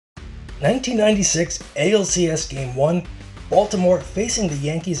1996 ALCS Game 1, Baltimore facing the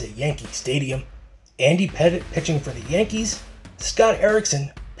Yankees at Yankee Stadium. Andy Pettitte pitching for the Yankees, Scott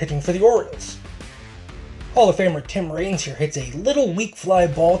Erickson pitching for the Orioles. Hall of Famer Tim Raines here hits a little weak fly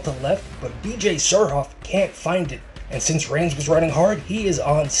ball to left, but BJ Surhoff can't find it, and since Raines was running hard, he is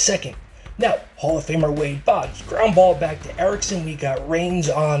on second. Now, Hall of Famer Wade Boggs, ground ball back to Erickson, we got Raines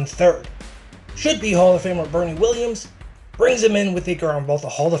on third. Should be Hall of Famer Bernie Williams, brings him in with a ground ball to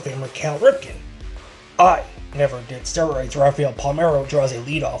Hall of Famer Cal Ripken. I never did steroids. Rafael Palmeiro draws a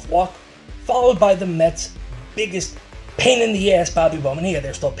leadoff walk, followed by the Mets' biggest pain in the ass, Bobby Bonilla.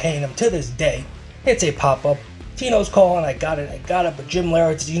 They're still paying him to this day. Hits a pop-up. Tino's calling, I got it, but Jim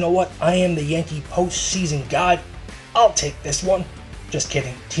Lehrer says, you know what? I am the Yankee postseason god. I'll take this one. Just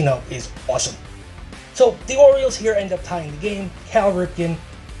kidding. Tino is awesome. So the Orioles here end up tying the game. Cal Ripken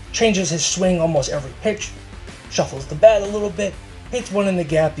changes his swing almost every pitch, shuffles the bat a little bit, hits one in the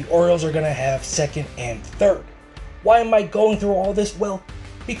gap. The Orioles are going to have second and third. Why am I going through all this? Well,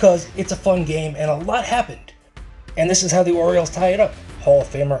 because it's a fun game and a lot happened. And this is how the Orioles tie it up. Hall of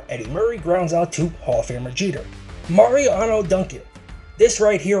Famer Eddie Murray grounds out to Hall of Famer Jeter. Mariano Duncan. This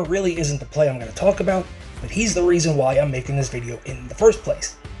right here really isn't the play I'm going to talk about, but he's the reason why I'm making this video in the first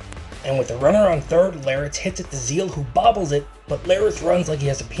place. And with the runner on third, Lehrer hits it to Zeal, who bobbles it, but Lehrer runs like he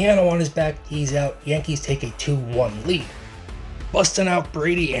has a piano on his back. He's out. Yankees take a 2-1 lead. Busting out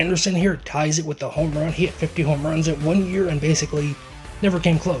Brady Anderson here ties it with the home run. He hit 50 home runs in 1 year and basically never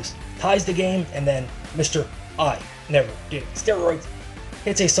came close. Ties the game, and then Mr. I never did steroids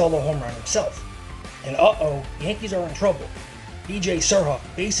hits a solo home run himself. And Yankees are in trouble. BJ Surhoff,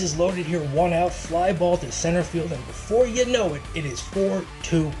 bases loaded here, 1 out, fly ball to center field, and before you know it, it is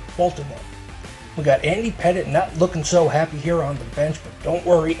 4-2 Baltimore. We got Andy Pettitte not looking so happy here on the bench, but don't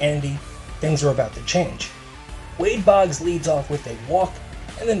worry, Andy, things are about to change. Wade Boggs leads off with a walk,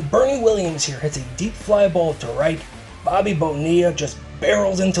 and then Bernie Williams here hits a deep fly ball to right. Bobby Bonilla just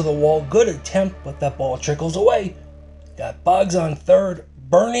barrels into the wall. Good attempt, but that ball trickles away. Got Boggs on third,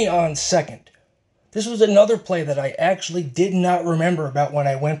 Bernie on second. This was another play that I actually did not remember about when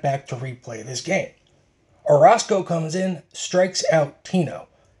I went back to replay this game. Tarasco comes in, strikes out Tino,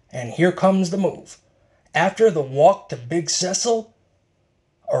 and here comes the move. After the walk to Big Cecil,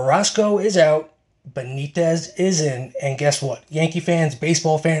 Tarasco is out, Benitez is in, and guess what? Yankee fans,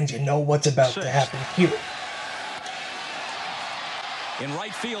 baseball fans, you know what's about to happen here. In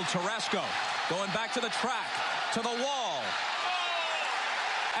right field, Tarasco going back to the track, to the wall.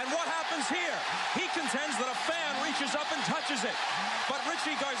 And what happens here? He contends that a fan reaches up and touches it. But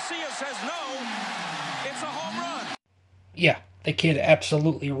Richie Garcia says no, it's a home run. Yeah, the kid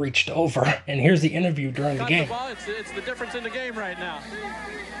absolutely reached over. And here's the interview during the game. It's the difference in the game right now.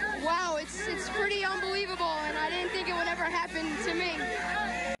 Wow, it's pretty unbelievable, and I didn't think it would ever happen to me.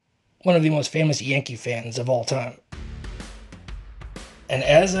 One of the most famous Yankee fans of all time. And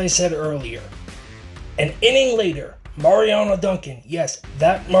as I said earlier, an inning later, Mariano Duncan, yes,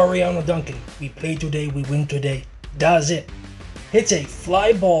 that Mariano Duncan, we play today, we win today, does it. Hits a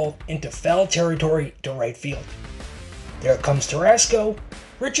fly ball into foul territory to right field. There comes Tarasco.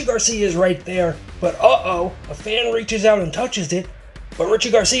 Richie Garcia is right there, but a fan reaches out and touches it, but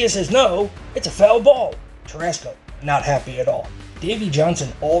Richie Garcia says no, it's a foul ball. Tarasco, not happy at all. Davey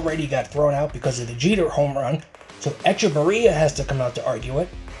Johnson already got thrown out because of the Jeter home run, so Echeverria has to come out to argue it,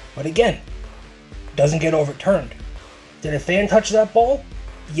 but again, doesn't get overturned. Did a fan touch that ball?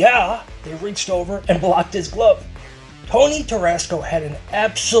 Yeah, they reached over and blocked his glove. Tony Tarasco had an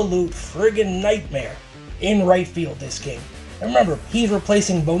absolute friggin' nightmare in right field this game. And remember, he's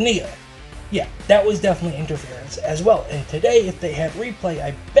replacing Bonilla. Yeah, that was definitely interference as well. And today, if they had replay,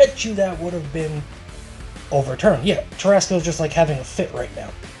 I bet you that would have been overturned. Yeah, Tarasco's just like having a fit right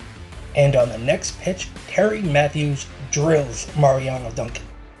now. And on the next pitch, Terry Matthews drills Mariano Duncan.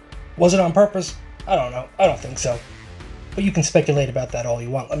 Was it on purpose? I don't know. I don't think so. But you can speculate about that all you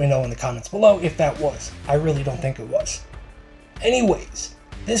want. Let me know in the comments below if that was. I really don't think it was. Anyways,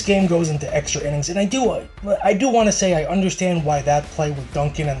 this game goes into extra innings, and I do want to say I understand why that play with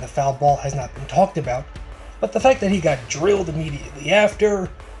Duncan and the foul ball has not been talked about, but the fact that he got drilled immediately after,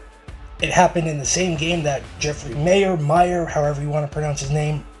 it happened in the same game that Jeffrey Meyer, however you want to pronounce his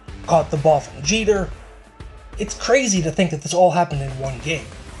name, caught the ball from Jeter. It's crazy to think that this all happened in one game.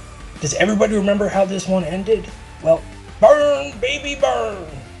 Does everybody remember how this one ended? Well, burn, baby, burn!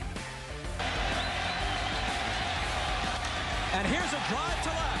 And here's a drive to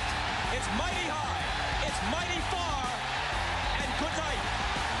left. It's mighty high. It's mighty far. And good night.